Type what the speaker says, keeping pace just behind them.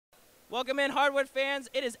Welcome in, Hardwood fans.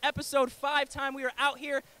 It is episode 5 time. We are out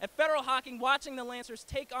here at Federal Hocking watching the Lancers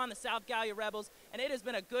take on the South Gallia Rebels, and it has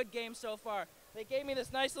been a good game so far. They gave me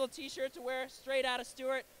this nice little t-shirt to wear straight out of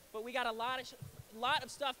Stewart, but we got a lot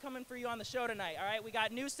of stuff coming for you on the show tonight, all right? We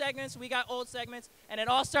got new segments, we got old segments, and it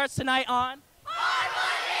all starts tonight on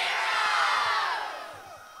Hardwood Heroes!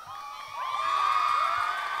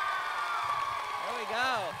 There we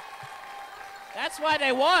go. That's why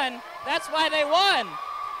they won. That's why they won.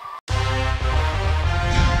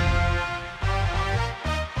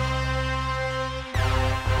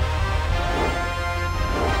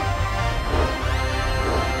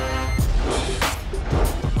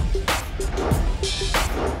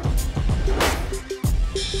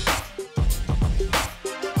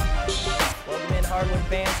 Hardwood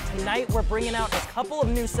fans, tonight we're bringing out a couple of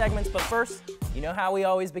new segments, but first, you know how we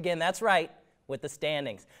always begin, that's right, with the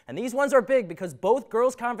standings. And these ones are big because both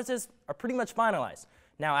girls' conferences are pretty much finalized.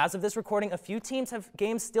 Now, as of this recording, a few teams have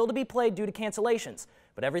games still to be played due to cancellations,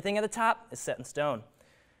 but everything at the top is set in stone.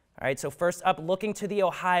 All right, so first up, looking to the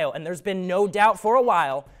Ohio, and there's been no doubt for a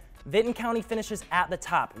while, Vinton County finishes at the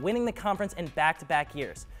top, winning the conference in back-to-back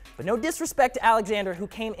years. But no disrespect to Alexander, who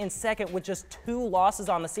came in second with just 2 losses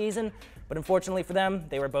on the season, but unfortunately for them,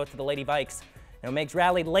 they were both to the Lady Vikes. Now, Meigs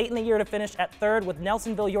rallied late in the year to finish at 3rd, with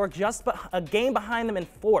Nelsonville York just a game behind them in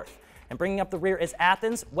 4th. And bringing up the rear is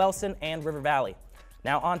Athens, Wellston, and River Valley.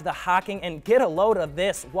 Now on to the Hocking, and get a load of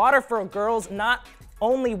this. Waterford girls not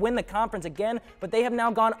only win the conference again, but they have now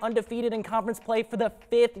gone undefeated in conference play for the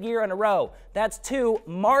 5th year in a row. That's 2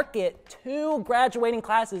 graduating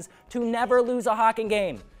classes to never lose a Hocking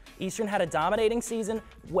game. Eastern had a dominating season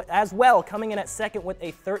as well, coming in at 2nd with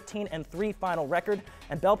a 13-3 final record,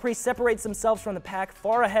 and Belpre separates themselves from the pack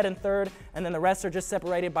far ahead in 3rd, and then the rest are just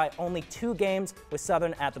separated by only 2 games, with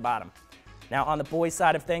Southern at the bottom. Now on the boys'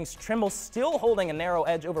 side of things, Trimble still holding a narrow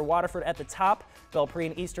edge over Waterford at the top. Belpre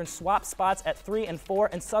and Eastern swap spots at 3 and 4,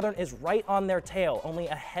 and Southern is right on their tail, only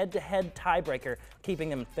a head-to-head tiebreaker keeping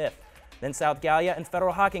them in 5th. Then South Gallia and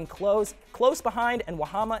Federal Hocking close behind, and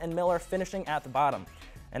Wahama and Miller finishing at the bottom.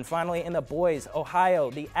 And finally, in the boys, Ohio,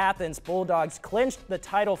 the Athens Bulldogs clinched the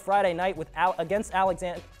title Friday night against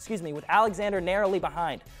Alexander narrowly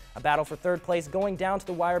behind. A battle for 3rd place going down to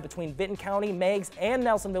the wire between Vinton County, Meigs, and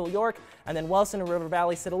Nelsonville York, and then Wellston and River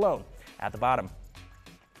Valley sit alone at the bottom.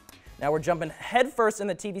 Now we're jumping headfirst in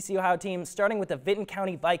the TVC Ohio team, starting with the Vinton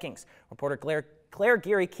County Vikings. Reporter Claire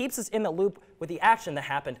Geary keeps us in the loop with the action that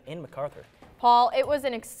happened in MacArthur. Paul, it was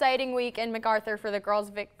an exciting week in MacArthur for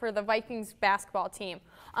the Vikings basketball team.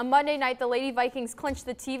 On Monday night, the Lady Vikings clinched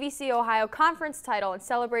the TVC Ohio Conference title and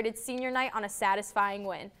celebrated senior night on a satisfying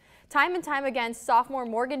win. Time and time again, sophomore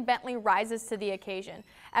Morgan Bentley rises to the occasion.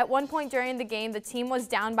 At one point during the game, the team was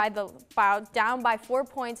down by 4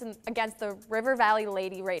 points against the River Valley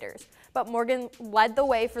Lady Raiders. But Morgan led the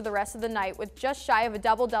way for the rest of the night with just shy of a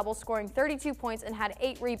double-double, scoring 32 points and had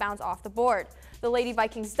 8 rebounds off the board. The Lady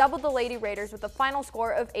Vikings doubled the Lady Raiders with a final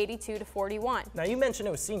score of 82-41. Now you mentioned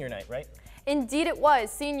it was senior night, right? Indeed it was.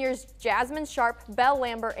 Seniors Jasmine Sharp, Belle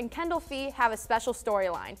Lambert, and Kendall Fee have a special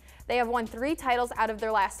storyline. They have won 3 titles out of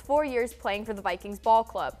their last 4 years playing for the Vikings Ball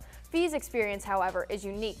Club. Fee's experience, however, is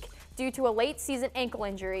unique. Due to a late season ankle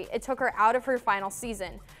injury, it took her out of her final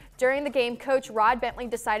season. During the game, Coach Rod Bentley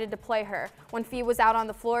decided to play her. When Fee was out on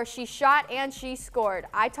the floor, she shot and she scored.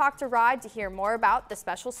 I talked to Rod to hear more about the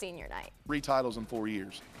special senior night. 3 titles in 4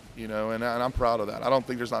 years, and I'm proud of that. I don't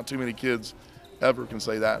think there's not too many kids ever can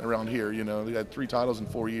say that around here. They had 3 titles in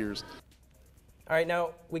 4 years. All right,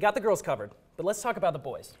 now we got the girls covered, but let's talk about the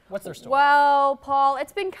boys. What's their story? Well, Paul,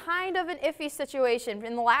 it's been kind of an iffy situation.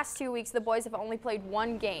 In the last 2 weeks, the boys have only played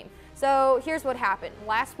 1 game. So here's what happened.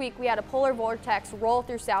 Last week, we had a polar vortex roll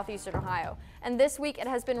through southeastern Ohio. And this week, it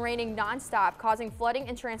has been raining nonstop, causing flooding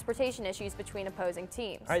and transportation issues between opposing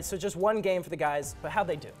teams. All right, so just 1 game for the guys, but how'd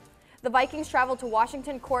they do? The Vikings traveled to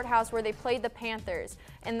Washington Courthouse where they played the Panthers,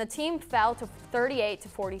 and the team fell to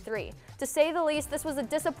 38-43. To say the least, this was a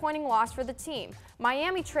disappointing loss for the team.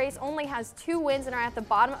 Miami Trace only has 2 wins and are at the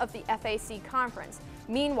bottom of the FAC conference.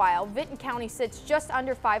 Meanwhile, Vinton County sits just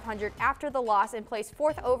under 500 after the loss and placed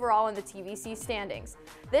 4th overall in the TVC standings.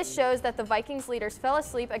 This shows that the Vikings leaders fell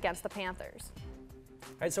asleep against the Panthers.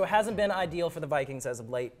 All right, so it hasn't been ideal for the Vikings as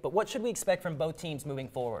of late, but what should we expect from both teams moving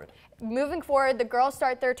forward? Moving forward, the girls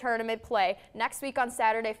start their tournament play next week on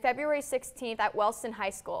Saturday, February 16th at Wellston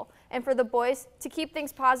High School. And for the boys, to keep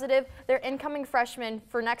things positive, their incoming freshmen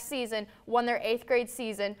for next season won their 8th grade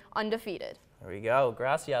season undefeated. There we go.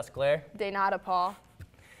 Gracias, Claire. De nada, Paul.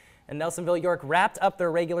 And Nelsonville York wrapped up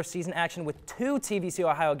their regular season action with 2 TVC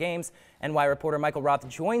Ohio games. NY reporter Michael Roth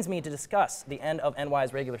joins me to discuss the end of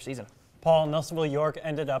NY's regular season. Paul, Nelsonville York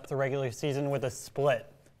ended up the regular season with a split.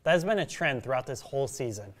 That has been a trend throughout this whole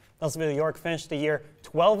season. Nelsonville York finished the year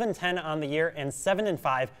 12-10 on the year and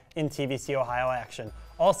 7-5 in TVC Ohio action.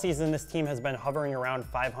 All season, this team has been hovering around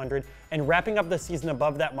 500, and wrapping up the season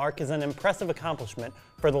above that mark is an impressive accomplishment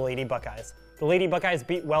for the Lady Buckeyes. The Lady Buckeyes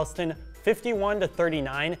beat Wellston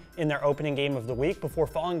 51-39 in their opening game of the week before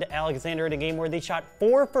falling to Alexander in a game where they shot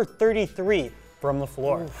 4 for 33 from the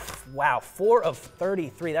floor. Oof, wow, 4 of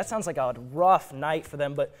 33. That sounds like a rough night for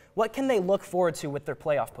them, but what can they look forward to with their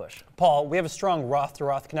playoff push? Paul, we have a strong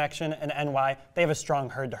Roth-to-Roth connection, and NY, they have a strong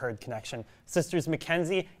Hurd-to-Hurd connection. Sisters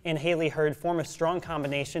Mackenzie and Haley Hurd form a strong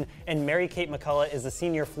combination, and Mary-Kate McCullough is a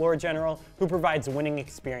senior floor general who provides winning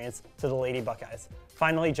experience to the Lady Buckeyes.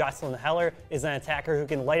 Finally, Jocelyn Heller is an attacker who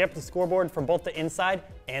can light up the scoreboard from both the inside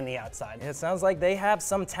and the outside. It sounds like they have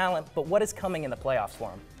some talent, but what is coming in the playoffs for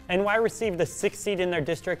them? NY received the 6th seed in their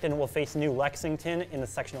district and will face New Lexington in the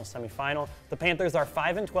sectional semifinal. The Panthers are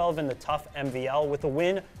 5-12 in the tough MVL. With a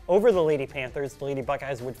win over the Lady Panthers, the Lady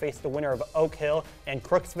Buckeyes would face the winner of Oak Hill and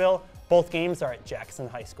Crooksville. Both games are at Jackson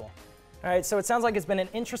High School. All right, so it sounds like it's been an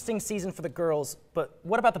interesting season for the girls, but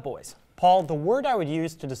what about the boys? Paul, the word I would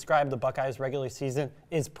use to describe the Buckeyes' regular season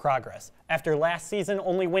is progress. After last season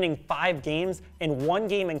only winning 5 games and 1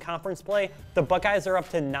 game in conference play, the Buckeyes are up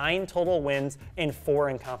to 9 total wins and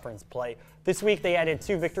 4 in conference play. This week they added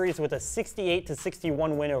 2 victories with a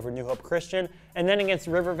 68-61 win over New Hope Christian, and then against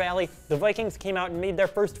River Valley, the Vikings came out and made their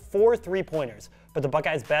first 4 3-pointers. But the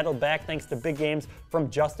Buckeyes battled back thanks to big games from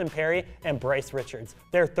Justin Perry and Bryce Richards.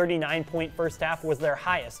 Their 39-point first half was their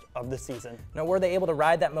highest of the season. Now, were they able to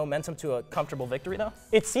ride that momentum to a comfortable victory, though?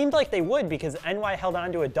 It seemed like they would because NY held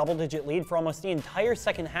on to a double-digit lead for almost the entire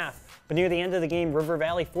second half. But near the end of the game, River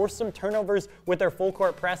Valley forced some turnovers with their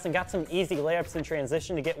full-court press and got some easy layups in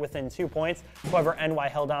transition to get within 2 points. However, NY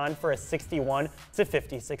held on for a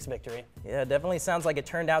 61-56 victory. Yeah, definitely sounds like it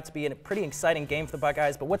turned out to be a pretty exciting game for the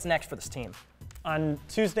Buckeyes, but what's next for this team? On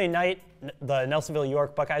Tuesday night, the Nelsonville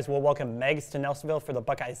York Buckeyes will welcome Megs to Nelsonville for the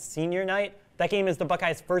Buckeyes senior night. That game is the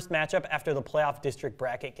Buckeyes' first matchup after the playoff district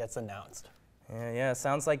bracket gets announced. Yeah,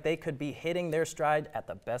 sounds like they could be hitting their stride at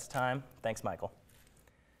the best time. Thanks, Michael.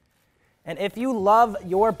 And if you love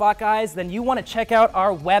your Buckeyes, then you want to check out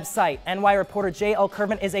our website. NY reporter J.L.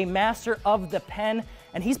 Kervin is a master of the pen,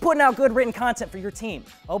 and he's putting out good written content for your team.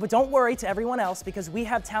 Oh, but don't worry to everyone else, because we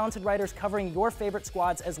have talented writers covering your favorite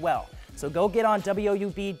squads as well. So go get on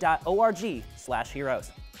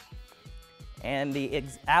woub.org/heroes. And the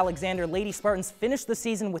Alexander Lady Spartans finished the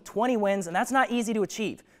season with 20 wins, and that's not easy to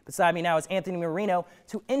achieve. Beside me now is Anthony Marino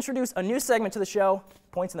to introduce a new segment to the show,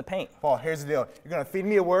 Points in the Paint. Paul, here's the deal. You're going to feed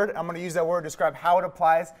me a word. I'm going to use that word to describe how it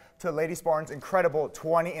applies to Lady Spartans' incredible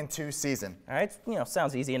 20-2 season. All right,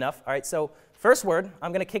 sounds easy enough. All right, so first word,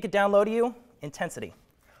 I'm going to kick it down low to you, intensity.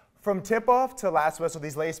 From tip-off to last whistle,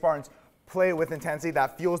 these Lady Spartans play with intensity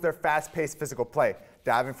that fuels their fast-paced physical play.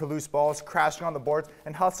 Diving for loose balls, crashing on the boards,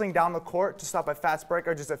 and hustling down the court to stop a fast break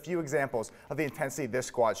are just a few examples of the intensity this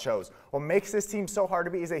squad shows. What makes this team so hard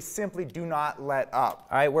to beat is they simply do not let up.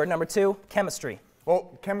 All right, word number 2, chemistry.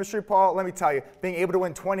 Well, chemistry, Paul, let me tell you, being able to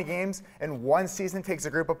win 20 games in one season takes a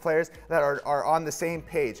group of players that are on the same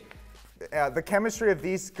page. The chemistry of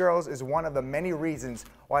these girls is one of the many reasons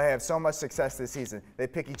why they have so much success this season. They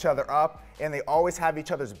pick each other up, and they always have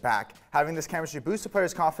each other's back. Having this chemistry boosts the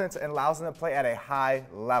players' confidence and allows them to play at a high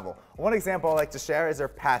level. One example I like to share is their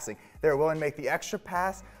passing. They're willing to make the extra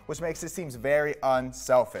pass, which makes this team very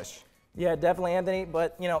unselfish. Yeah, definitely, Anthony,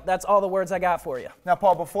 but, that's all the words I got for you. Now,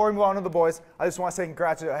 Paul, before we move on to the boys, I just want to say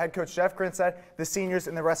congrats to head coach Jeff Grinstead, the seniors,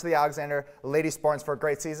 and the rest of the Alexander Lady Spartans for a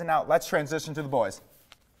great season. Now, let's transition to the boys.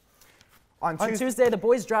 On Tuesday, the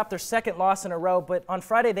boys dropped their second loss in a row, but on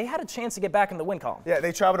Friday, they had a chance to get back in the win column. Yeah,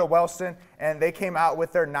 they traveled to Wellston, and they came out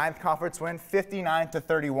with their 9th conference win,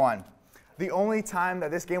 59-31. The only time that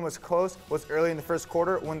this game was close was early in the first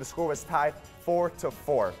quarter when the score was tied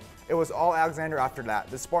 4-4. It was all Alexander after that.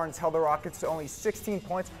 The Spartans held the Rockets to only 16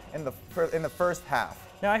 points in the first half.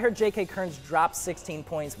 Now, I heard J.K. Kearns drop 16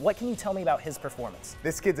 points. What can you tell me about his performance?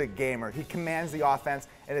 This kid's a gamer. He commands the offense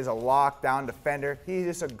and is a lockdown defender. He's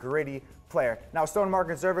just a gritty player. Now, Stone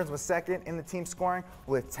Marcus Irvins was second in the team scoring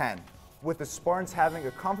with 10. With the Spartans having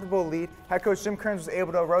a comfortable lead, head coach Jim Kearns was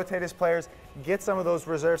able to rotate his players, get some of those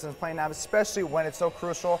reserves in playing now, especially when it's so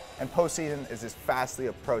crucial and postseason is just fastly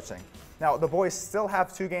approaching. Now, the boys still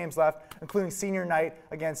have 2 games left, including senior night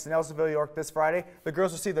against Nelsonville York this Friday. The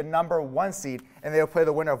girls will see the number 1 seed, and they'll play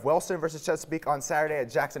the winner of Wellston versus Chesapeake on Saturday at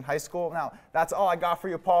Jackson High School. Now, that's all I got for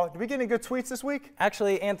you, Paul. Did we get any good tweets this week?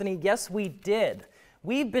 Actually, Anthony, yes, we did.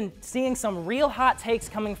 We've been seeing some real hot takes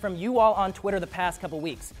coming from you all on Twitter the past couple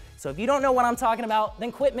weeks. So if you don't know what I'm talking about,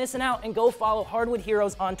 then quit missing out and go follow Hardwood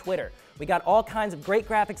Heroes on Twitter. We got all kinds of great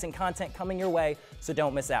graphics and content coming your way, so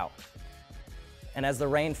don't miss out. And as the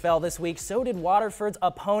rain fell this week, so did Waterford's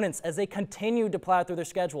opponents as they continued to plow through their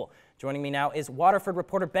schedule. Joining me now is Waterford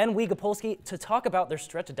reporter Ben Wiegapolski to talk about their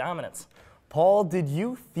stretch of dominance. Paul, did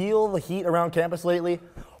you feel the heat around campus lately?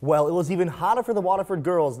 Well, it was even hotter for the Waterford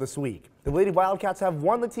girls this week. The Lady Wildcats have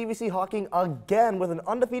won the TVC Hawking again with an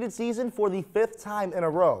undefeated season for the 5th time in a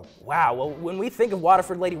row. Wow, well, when we think of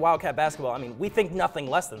Waterford Lady Wildcat basketball, I mean, we think nothing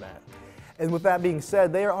less than that. And with that being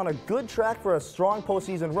said, they are on a good track for a strong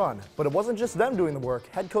postseason run. But it wasn't just them doing the work.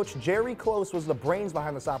 Head coach Jerry Close was the brains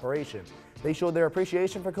behind this operation. They showed their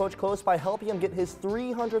appreciation for Coach Close by helping him get his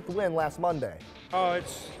 300th win last Monday. Oh, it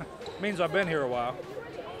means I've been here a while.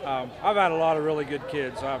 I've had a lot of really good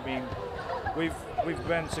kids. I mean, we've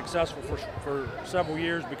been successful for several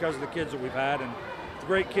years because of the kids that we've had, and with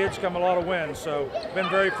great kids come a lot of wins. So, been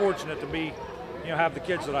very fortunate to have the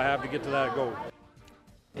kids that I have to get to that goal.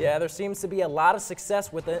 Yeah, there seems to be a lot of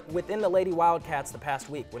success within the Lady Wildcats the past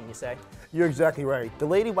week, wouldn't you say? You're exactly right. The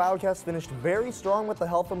Lady Wildcats finished very strong with the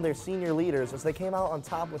help from their senior leaders as they came out on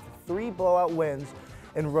top with 3 blowout wins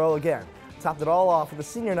in a row again. Topped it all off with a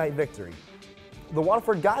senior night victory. The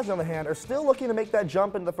Waterford guys, on the hand, are still looking to make that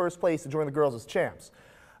jump into the first place to join the girls as champs.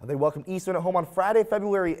 They welcomed Eastern at home on Friday,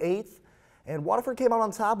 February 8th. And Waterford came out on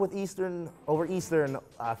top with Eastern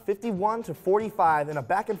 51-45 in a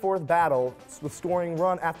back-and-forth battle with scoring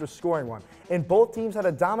run after scoring run. And both teams had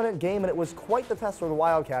a dominant game, and it was quite the test for the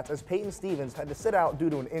Wildcats as Peyton Stevens had to sit out due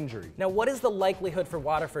to an injury. Now, what is the likelihood for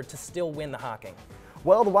Waterford to still win the Hawking?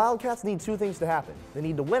 Well, the Wildcats need 2 things to happen. They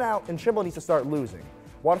need to win out, and Trimble needs to start losing.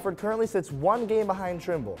 Waterford currently sits 1 game behind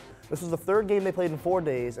Trimble. This was the 3rd game they played in 4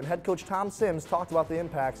 days, and head coach Tom Sims talked about the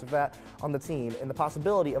impacts of that on the team and the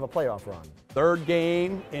possibility of a playoff run. 3rd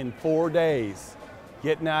game in 4 days.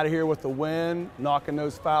 Getting out of here with the win, knocking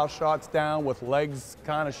those foul shots down with legs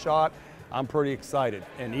kind of shot. I'm pretty excited,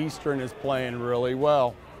 and Eastern is playing really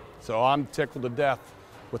well. So I'm tickled to death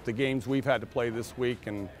with the games we've had to play this week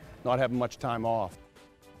and not having much time off.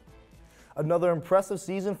 Another impressive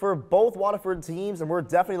season for both Waterford teams, and we're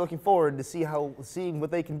definitely looking forward to seeing what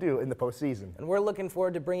they can do in the postseason. And we're looking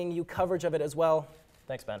forward to bringing you coverage of it as well.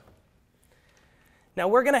 Thanks, Ben. Now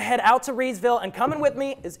we're going to head out to Reedsville, and coming with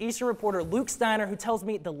me is Eastern reporter Luke Steiner, who tells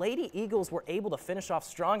me the Lady Eagles were able to finish off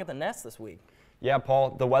strong at the nest this week. Yeah,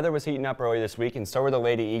 Paul, the weather was heating up early this week, and so were the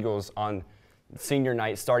Lady Eagles on senior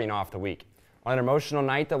night starting off the week. On an emotional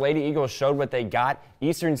night, the Lady Eagles showed what they got.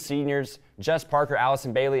 Eastern seniors Jess Parker,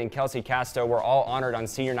 Allison Bailey, and Kelsey Casto were all honored on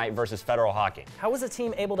senior night versus Federal Hockey. How was the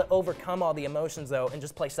team able to overcome all the emotions, though, and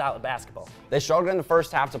just play solid basketball? They struggled in the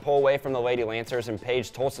first half to pull away from the Lady Lancers and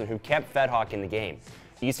Paige Tolson, who kept Fed Hawk in the game.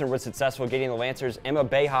 Eastern was successful getting the Lancers Emma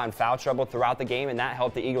Beha in foul trouble throughout the game, and that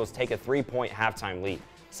helped the Eagles take a 3-point halftime lead.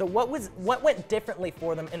 So what went differently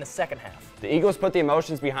for them in the second half? The Eagles put the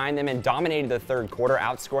emotions behind them and dominated the third quarter,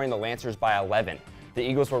 outscoring the Lancers by 11. The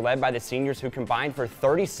Eagles were led by the seniors, who combined for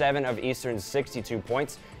 37 of Eastern's 62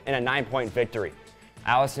 points in a 9-point victory.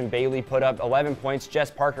 Allison Bailey put up 11 points. Jess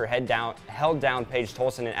Parker held down Paige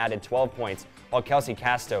Tolson and added 12 points, while Kelsey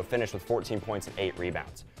Casto finished with 14 points and 8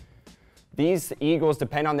 rebounds. These Eagles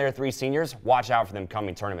depend on their 3 seniors. Watch out for them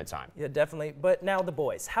coming tournament time. Yeah, definitely. But now the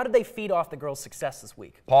boys. How did they feed off the girls' success this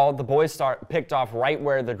week? Paul, the boys picked off right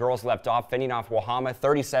where the girls left off, fending off Wahama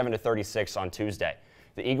 37-36 on Tuesday.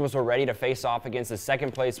 The Eagles were ready to face off against the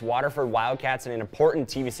second-place Waterford Wildcats in an important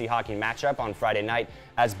TVC hockey matchup on Friday night,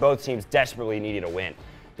 as both teams desperately needed a win.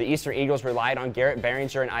 The Eastern Eagles relied on Garrett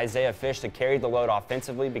Behringer and Isaiah Fish to carry the load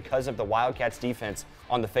offensively because of the Wildcats' defense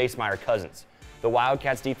on the Facemeyer cousins. The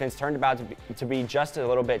Wildcats' defense turned out to be just a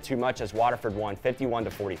little bit too much as Waterford won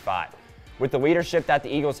 51-45. With the leadership that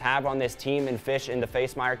the Eagles have on this team and Fish and the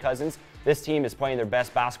Facemeyer cousins, this team is playing their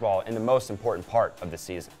best basketball in the most important part of the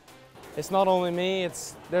season. It's not only me,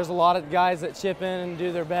 there's a lot of guys that chip in and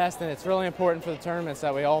do their best, and it's really important for the tournaments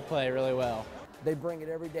that we all play really well. They bring it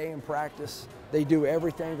every day in practice. They do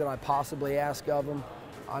everything that I possibly ask of them.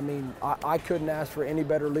 I mean, I couldn't ask for any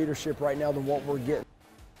better leadership right now than what we're getting.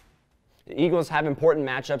 The Eagles have important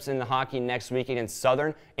matchups in the hockey next week against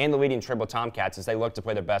Southern and the leading Trimble Tomcats as they look to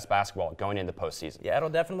play their best basketball going into the postseason. Yeah, it'll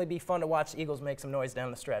definitely be fun to watch the Eagles make some noise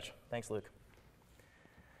down the stretch. Thanks, Luke.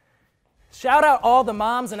 Shout out all the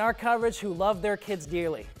moms in our coverage who love their kids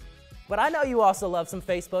dearly. But I know you also love some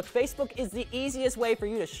Facebook. Facebook is the easiest way for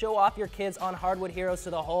you to show off your kids on Hardwood Heroes to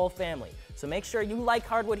the whole family. So make sure you like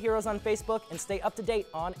Hardwood Heroes on Facebook and stay up to date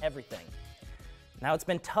on everything. Now, it's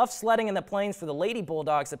been tough sledding in the plains for the Lady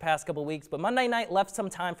Bulldogs the past couple weeks, but Monday night left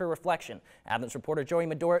some time for reflection. Athens reporter Joey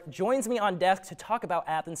Medora joins me on desk to talk about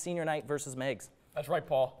Athens senior night versus Meigs. That's right,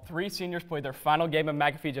 Paul. 3 seniors played their final game at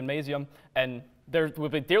McAfee Gymnasium, and they will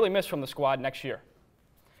be dearly missed from the squad next year.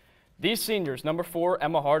 These seniors, number 4,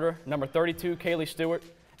 Emma Harder, number 32, Kaylee Stewart,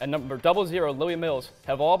 and number 00, Louie Mills,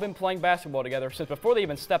 have all been playing basketball together since before they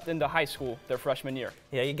even stepped into high school their freshman year.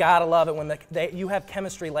 Yeah, you gotta love it when you have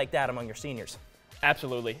chemistry like that among your seniors.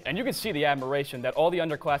 Absolutely, and you can see the admiration that all the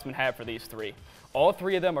underclassmen have for these 3. All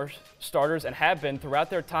 3 of them are starters and have been throughout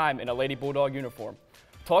their time in a Lady Bulldog uniform.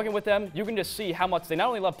 Talking with them, you can just see how much they not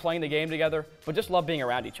only love playing the game together, but just love being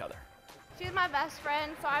around each other. She's my best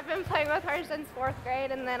friend, so I've been playing with her since 4th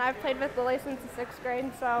grade, and then I've played with Lily since the 6th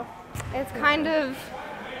grade, so it's kind of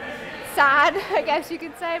sad, I guess you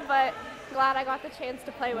could say, but glad I got the chance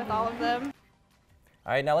to play with all of them.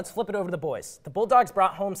 All right, now let's flip it over to the boys. The Bulldogs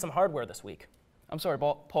brought home some hardware this week. I'm sorry,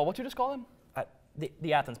 Paul, what'd you just call them?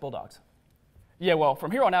 The Athens Bulldogs. Yeah, well, from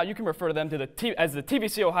here on out, you can refer to them as the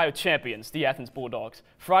TVC Ohio champions, the Athens Bulldogs.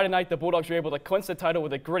 Friday night, the Bulldogs were able to clinch the title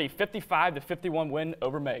with a gritty 55-51 win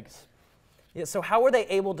over Meigs. Yeah, so how were they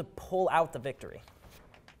able to pull out the victory?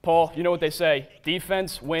 Paul, you know what they say,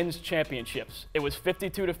 defense wins championships. It was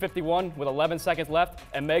 52-51 with 11 seconds left,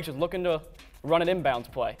 and Meigs was looking to run an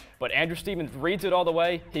inbounds play. But Andrew Stevens reads it all the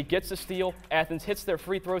way, he gets the steal, Athens hits their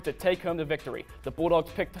free throws to take home the victory. The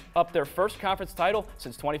Bulldogs picked up their first conference title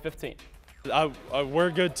since 2015. We're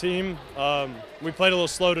a good team. We played a little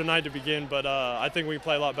slow tonight to begin, but I think we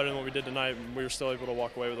play a lot better than what we did tonight, and we were still able to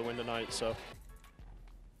walk away with a win tonight. So.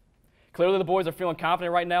 Clearly the boys are feeling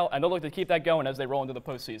confident right now, and they'll look to keep that going as they roll into the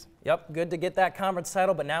postseason. Yep, good to get that conference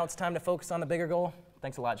title, but now it's time to focus on the bigger goal.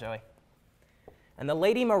 Thanks a lot, Joey. And the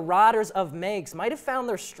Lady Marauders of Meigs might have found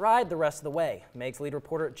their stride the rest of the way. Meigs lead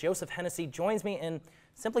reporter Joseph Hennessy joins me, and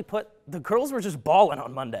simply put, the girls were just balling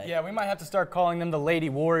on Monday. Yeah, we might have to start calling them the Lady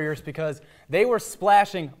Warriors because they were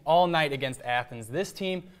splashing all night against Athens. This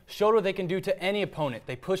team showed what they can do to any opponent.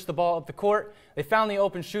 They pushed the ball up the court, they found the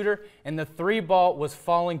open shooter, and the 3 ball was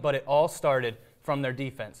falling, but it all started from their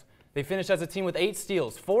defense. They finished as a team with 8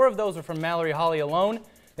 steals. 4 of those were from Mallory Holly alone.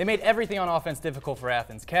 They made everything on offense difficult for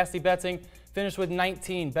Athens. Cassie Betting finished with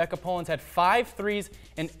 19. Becca Pollins had 5 threes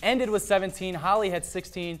and ended with 17. Holly had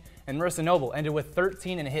 16. And Marissa Noble ended with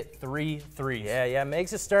 13 and hit 3 threes. Yeah,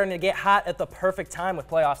 Meigs is starting to get hot at the perfect time with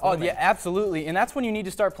playoffs looming. Oh, yeah, absolutely. And that's when you need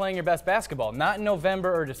to start playing your best basketball. Not in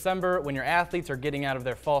November or December when your athletes are getting out of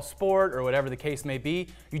their fall sport or whatever the case may be.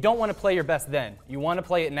 You don't want to play your best then. You want to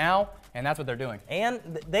play it now, and that's what they're doing. And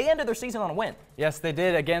they ended their season on a win. Yes, they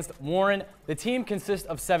did against Warren. The team consists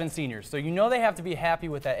of 7 seniors, so you know they have to be happy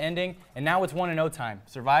with that ending. And now it's 1-0 time.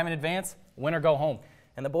 Survive and advance, win or go home.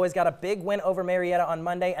 And the boys got a big win over Marietta on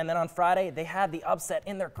Monday, and then on Friday, they had the upset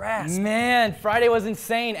in their grasp. Man, Friday was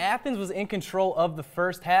insane. Athens was in control of the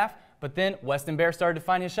first half, but then Weston Bear started to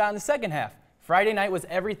find his shot in the second half. Friday night was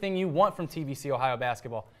everything you want from TVC Ohio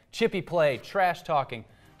basketball. Chippy play, trash talking,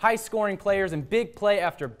 high-scoring players, and big play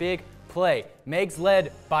after big play. Meigs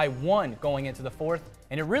led by 1 going into the 4th,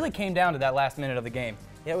 and it really came down to that last minute of the game.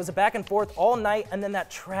 Yeah, it was a back and forth all night, and then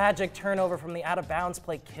that tragic turnover from the out-of-bounds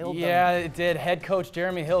play killed them. Yeah, it did. Head coach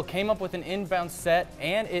Jeremy Hill came up with an inbound set,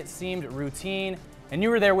 and it seemed routine. And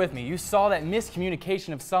you were there with me. You saw that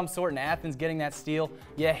miscommunication of some sort in Athens getting that steal.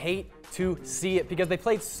 You hate to see it because they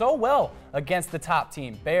played so well against the top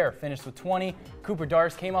team. Bear finished with 20. Cooper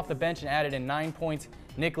Dars came off the bench and added in 9 points.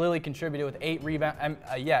 Nick Lilly contributed with 8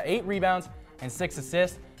 rebounds and 6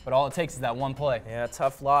 assists. But all it takes is that 1 play. Yeah,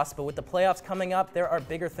 tough loss, but with the playoffs coming up, there are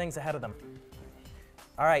bigger things ahead of them.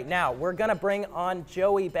 All right, now we're going to bring on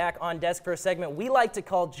Joey back on desk for a segment we like to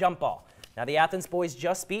call Jump Ball. Now, the Athens boys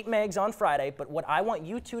just beat Meigs on Friday, but what I want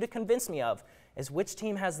you two to convince me of is which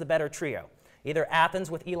team has the better trio. Either Athens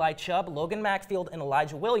with Eli Chubb, Logan Maxfield, and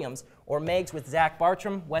Elijah Williams, or Meigs with Zach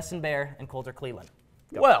Bartram, Weston Bear, and Coulter Cleland.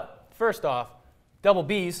 Go. Well, first off, double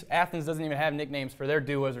Bs. Athens doesn't even have nicknames for their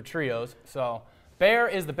duos or trios, so Bear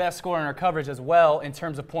is the best scorer in our coverage as well in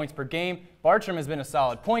terms of points per game. Bartram has been a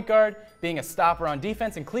solid point guard, being a stopper on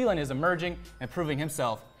defense, and Cleland is emerging and proving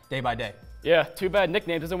himself day by day. Yeah, too bad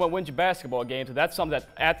nicknames isn't what wins you basketball games, and that's something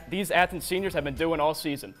that these Athens seniors have been doing all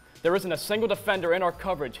season. There isn't a single defender in our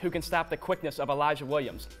coverage who can stop the quickness of Elijah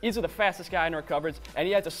Williams. He's the fastest guy in our coverage, and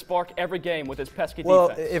he has a spark every game with his pesky defense.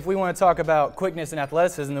 Well, if we want to talk about quickness and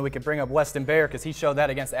athleticism, then we could bring up Weston Bear because he showed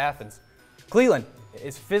that against Athens. Cleland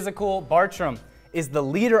is physical. Bartram is the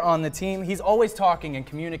leader on the team. He's always talking and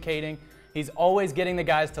communicating. He's always getting the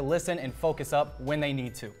guys to listen and focus up when they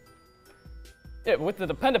need to. Yeah, with the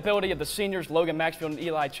dependability of the seniors, Logan Maxfield and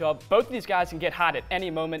Eli Chubb, both of these guys can get hot at any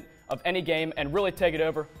moment of any game and really take it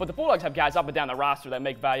over. But the Bulldogs have guys up and down the roster that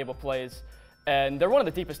make valuable plays. And they're one of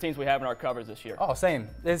the deepest teams we have in our coverage this year. Oh, same.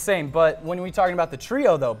 It's same. But when we're talking about the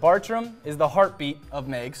trio, though, Bartram is the heartbeat of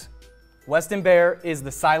Meigs. Weston Bear is the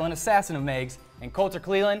silent assassin of Meigs, and Coulter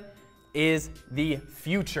Cleland is the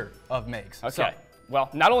future of Meigs. Okay. Well,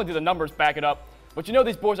 not only do the numbers back it up, but you know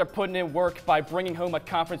these boys are putting in work by bringing home a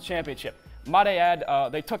conference championship. Might I add,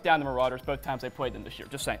 they took down the Marauders both times they played them this year.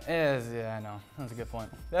 Just saying. Yeah, I know. That's a good point.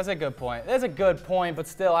 That's a good point. That's a good point, but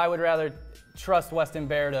still, I would rather trust Weston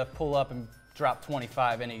Bear to pull up and drop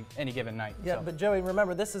 25 any given night. Yeah, so. but Joey,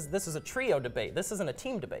 remember, this is a trio debate. This isn't a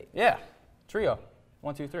team debate. Yeah, trio.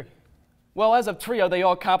 1, 2, 3. Well, as a trio, they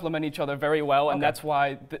all complement each other very well, and that's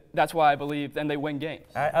why I believe then they win games.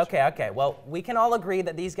 Okay. Well, we can all agree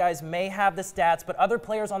that these guys may have the stats, but other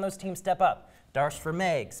players on those teams step up. Darsh for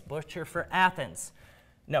Meigs, Butcher for Athens.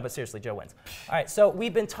 No, but seriously, Joe wins. All right, so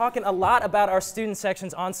we've been talking a lot about our student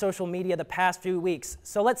sections on social media the past few weeks.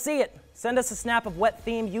 So let's see it. Send us a snap of what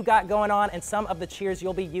theme you got going on and some of the cheers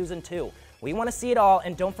you'll be using too. We want to see it all,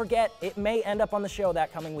 and don't forget, it may end up on the show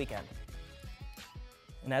that coming weekend.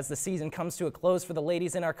 And as the season comes to a close for the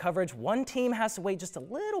ladies in our coverage, one team has to wait just a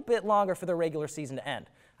little bit longer for the regular season to end.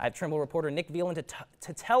 I have Trimble reporter Nick Veland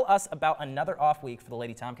to tell us about another off week for the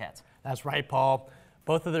Lady Tomcats. That's right, Paul.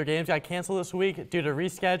 Both of their games got canceled this week due to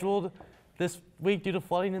rescheduled this week due to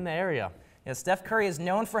flooding in the area. Yeah, Steph Curry is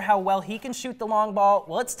known for how well he can shoot the long ball.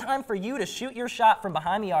 Well, it's time for you to shoot your shot from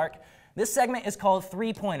behind the arc. This segment is called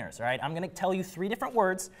 3-pointers, all right? I'm going to tell you 3 different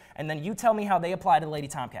words, and then you tell me how they apply to the Lady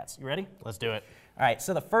Tomcats. You ready? Let's do it. All right,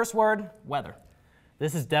 so the first word, weather.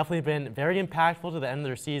 This has definitely been very impactful to the end of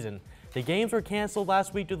their season. The games were canceled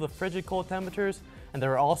last week due to the frigid cold temperatures, and they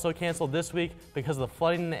were also canceled this week because of the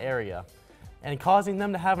flooding in the area, and causing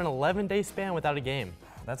them to have an 11-day span without a game.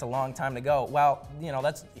 That's a long time to go. Well, you know,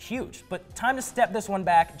 that's huge. But time to step this one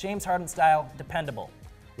back, James Harden style, dependable.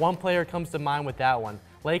 One player comes to mind with that one,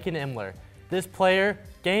 Laken Imler. This player,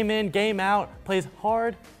 game in, game out, plays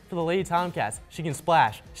hard for the Lady Tomcats. She can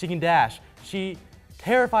splash, she can dash, she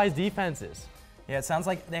terrifies defenses. Yeah, it sounds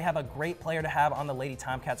like they have a great player to have on the Lady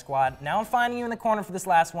Tomcat squad. Now I'm finding you in the corner for this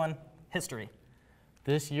last one, history.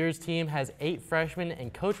 This year's team has 8 freshmen,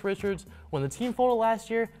 and Coach Richards, when the team folded last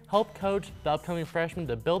year, helped coach the upcoming freshmen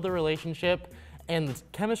to build the relationship, and the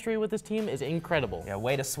chemistry with this team is incredible. Yeah,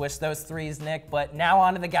 way to swish those threes, Nick, but now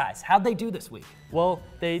on to the guys. How'd they do this week? Well,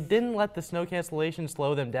 they didn't let the snow cancellation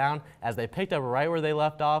slow them down, as they picked up right where they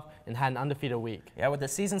left off and had an undefeated week. Yeah, with the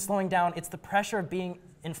season slowing down, it's the pressure of being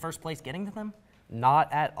in first place getting to them?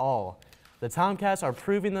 Not at all. The Tomcats are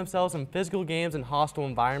proving themselves in physical games and hostile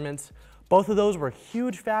environments. Both of those were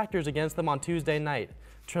huge factors against them on Tuesday night.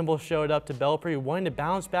 Trimble showed up to Belpre wanting to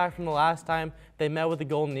bounce back from the last time they met with the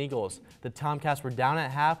Golden Eagles. The Tomcats were down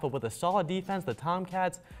at half, but with a solid defense, the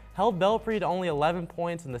Tomcats held Belpre to only 11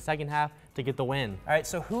 points in the second half to get the win. All right,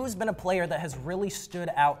 so who's been a player that has really stood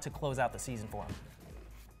out to close out the season for them?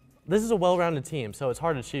 This is a well-rounded team, so it's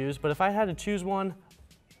hard to choose, but if I had to choose one,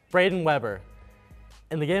 Braden Weber.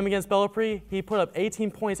 In the game against Belpre, he put up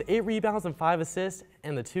 18 points, 8 rebounds, and 5 assists.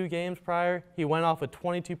 In the 2 games prior, he went off with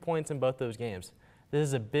 22 points in both those games. This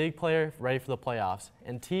is a big player ready for the playoffs.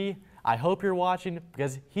 And T, I hope you're watching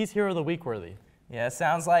because he's Hero of the Week worthy. Yeah,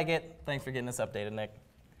 sounds like it. Thanks for getting us updated, Nick.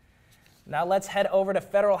 Now let's head over to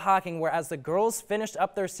Federal Hockey, where as the girls finished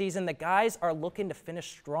up their season, the guys are looking to finish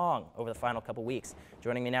strong over the final couple weeks.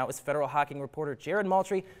 Joining me now is Federal Hockey reporter Jared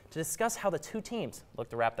Moultrie to discuss how the 2 teams look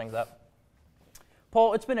to wrap things up.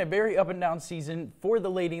 Paul, it's been a very up and down season for the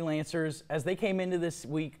Lady Lancers as they came into this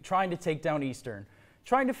week trying to take down Eastern.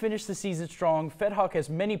 Trying to finish the season strong, FedHawk has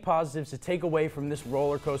many positives to take away from this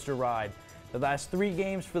roller coaster ride. The last 3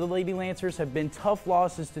 games for the Lady Lancers have been tough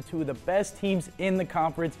losses to 2 of the best teams in the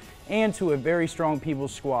conference and to a very strong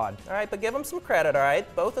People's squad. All right, but give them some credit, all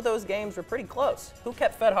right? Both of those games were pretty close. Who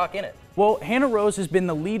kept FedHawk in it? Well, Hannah Rose has been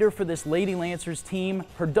the leader for this Lady Lancers team.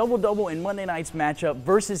 Her double-double in Monday night's matchup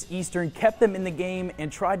versus Eastern kept them in the game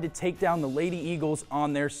and tried to take down the Lady Eagles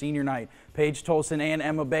on their senior night. Paige Tolson and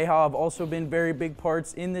Emma Beha have also been very big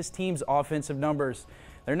parts in this team's offensive numbers.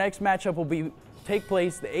 Their next matchup will take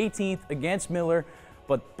place the 18th against Miller,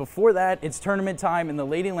 but before that, it's tournament time, and the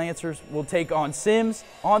Lady Lancers will take on Sims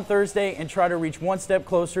on Thursday and try to reach one step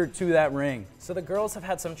closer to that ring. So the girls have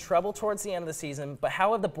had some trouble towards the end of the season, but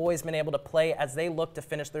how have the boys been able to play as they look to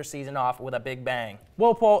finish their season off with a big bang?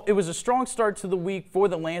 Well, Paul, it was a strong start to the week for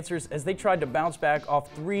the Lancers as they tried to bounce back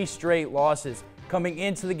off 3 straight losses. Coming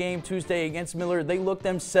into the game Tuesday against Miller, they looked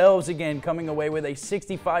themselves again, coming away with a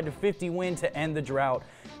 65-50 win to end the drought.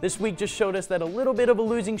 This week just showed us that a little bit of a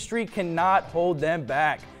losing streak cannot hold them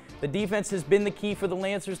back. The defense has been the key for the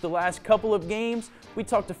Lancers the last couple of games. We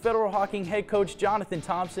talked to Federal Hawking head coach Jonathan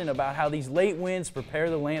Thompson about how these late wins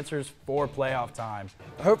prepare the Lancers for playoff time.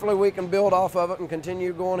 Hopefully we can build off of it and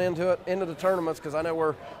continue going into the tournaments, because I know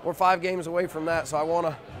we're 5 games away from that. So I want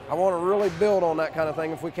to really build on that kind of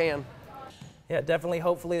thing if we can. Yeah, definitely.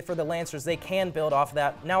 Hopefully for the Lancers, they can build off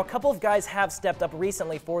that. Now, a couple of guys have stepped up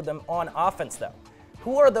recently for them on offense, though.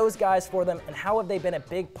 Who are those guys for them, and how have they been a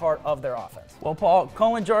big part of their offense? Well, Paul,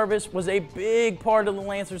 Cullen Jarvis was a big part of the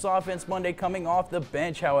Lancers offense Monday coming off the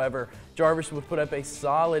bench, however. Jarvis would put up a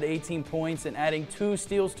solid 18 points and adding 2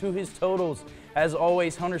 steals to his totals. As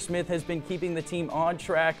always, Hunter Smith has been keeping the team on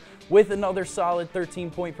track with another solid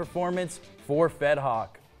 13-point performance for Fed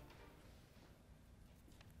Hawk.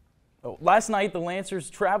 Last night, the Lancers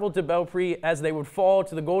traveled to Belpre as they would fall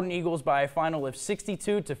to the Golden Eagles by a final of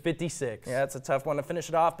 62-56. Yeah, it's a tough one to finish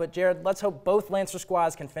it off, but Jared, let's hope both Lancer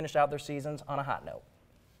squads can finish out their seasons on a hot note.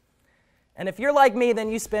 And if you're like me,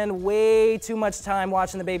 then you spend way too much time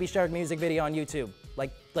watching the Baby Shark music video on YouTube.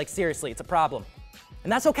 Like seriously, it's a problem.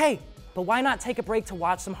 And that's okay, but why not take a break to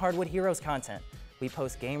watch some Hardwood Heroes content? We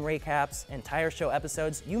post game recaps, entire show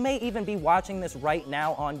episodes. You may even be watching this right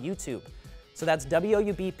now on YouTube. So that's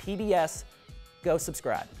WOUB PBS. Go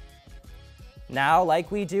subscribe. Now,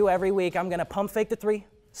 like we do every week, I'm going to pump fake the 3,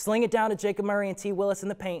 sling it down to Jacob Murray and T. Willis in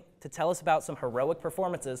the paint to tell us about some heroic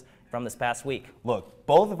performances from this past week. Look,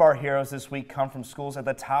 both of our heroes this week come from schools at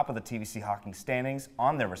the top of the TVC Hawking standings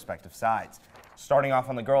on their respective sides. Starting off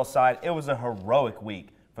on the girls' side, it was a heroic week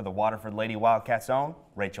for the Waterford Lady Wildcats' own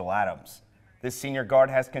Rachel Adams. This senior guard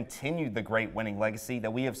has continued the great winning legacy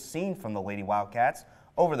that we have seen from the Lady Wildcats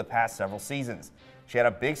over the past several seasons. She had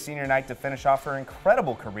a big senior night to finish off her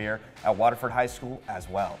incredible career at Waterford High School as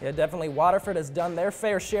well. Yeah, definitely. Waterford has done their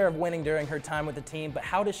fair share of winning during her time with the team, but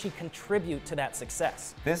how does she contribute to that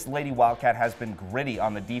success? This Lady Wildcat has been gritty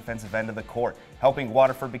on the defensive end of the court, helping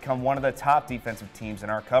Waterford become one of the top defensive teams in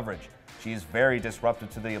our coverage. She is very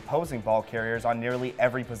disruptive to the opposing ball carriers on nearly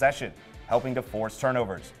every possession, helping to force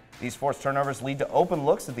turnovers. These forced turnovers lead to open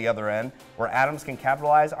looks at the other end, where Adams can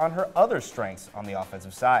capitalize on her other strengths on the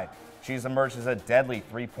offensive side. She has emerged as a deadly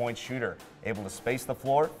 3-point shooter, able to space the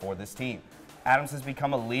floor for this team. Adams has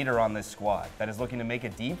become a leader on this squad that is looking to make a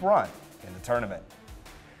deep run in the tournament.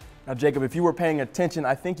 Now, Jacob, if you were paying attention,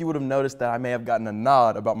 I think you would have noticed that I may have gotten a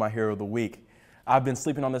nod about my hero of the week. I've been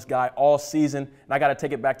sleeping on this guy all season, and I got to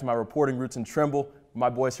take it back to my reporting roots in Trimble.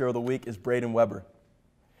 My boy's hero of the week is Braden Weber.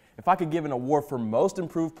 If I could give an award for most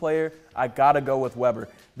improved player, I gotta go with Weber.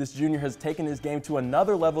 This junior has taken his game to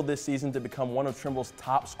another level this season to become one of Trimble's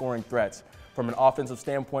top scoring threats. From an offensive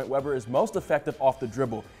standpoint, Weber is most effective off the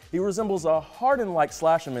dribble. He resembles a Harden-like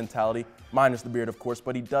slasher mentality, minus the beard of course,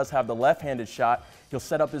 but he does have the left-handed shot. He'll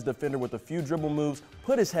set up his defender with a few dribble moves,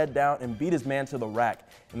 put his head down, and beat his man to the rack.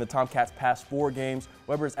 In the Tomcats' past 4 games,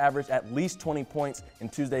 Weber has averaged at least 20 points. In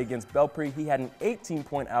Tuesday against Belpre, he had an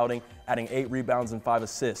 18-point outing, adding 8 rebounds and 5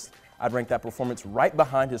 assists. I'd rank that performance right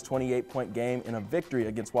behind his 28-point game in a victory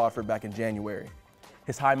against Waterford back in January.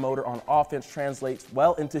 His high motor on offense translates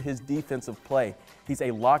well into his defensive play. He's a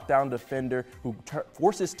lockdown defender who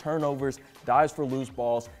forces turnovers, dives for loose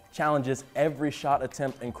balls, challenges every shot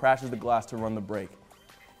attempt, and crashes the glass to run the break.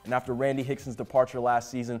 And after Randy Hickson's departure last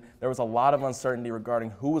season, there was a lot of uncertainty regarding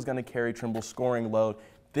who was going to carry Trimble's scoring load.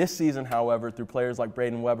 This season, however, through players like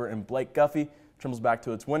Braden Weber and Blake Guffey, Trimble's back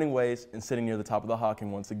to its winning ways and sitting near the top of the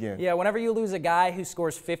Hawking once again. Yeah, whenever you lose a guy who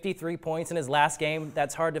scores 53 points in his last game,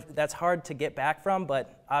 that's hard to get back from,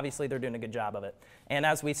 but obviously they're doing a good job of it. And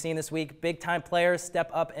as we've seen this week, big-time players step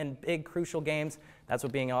up in big, crucial games. That's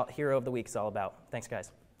what being a hero of the week is all about. Thanks, guys.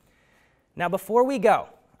 Now, before we go,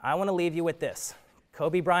 I want to leave you with this.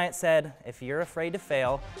 Kobe Bryant said, if you're afraid to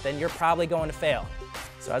fail, then you're probably going to fail.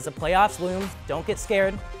 So as the playoffs loom, don't get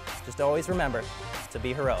scared. Just always remember to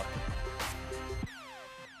be heroic.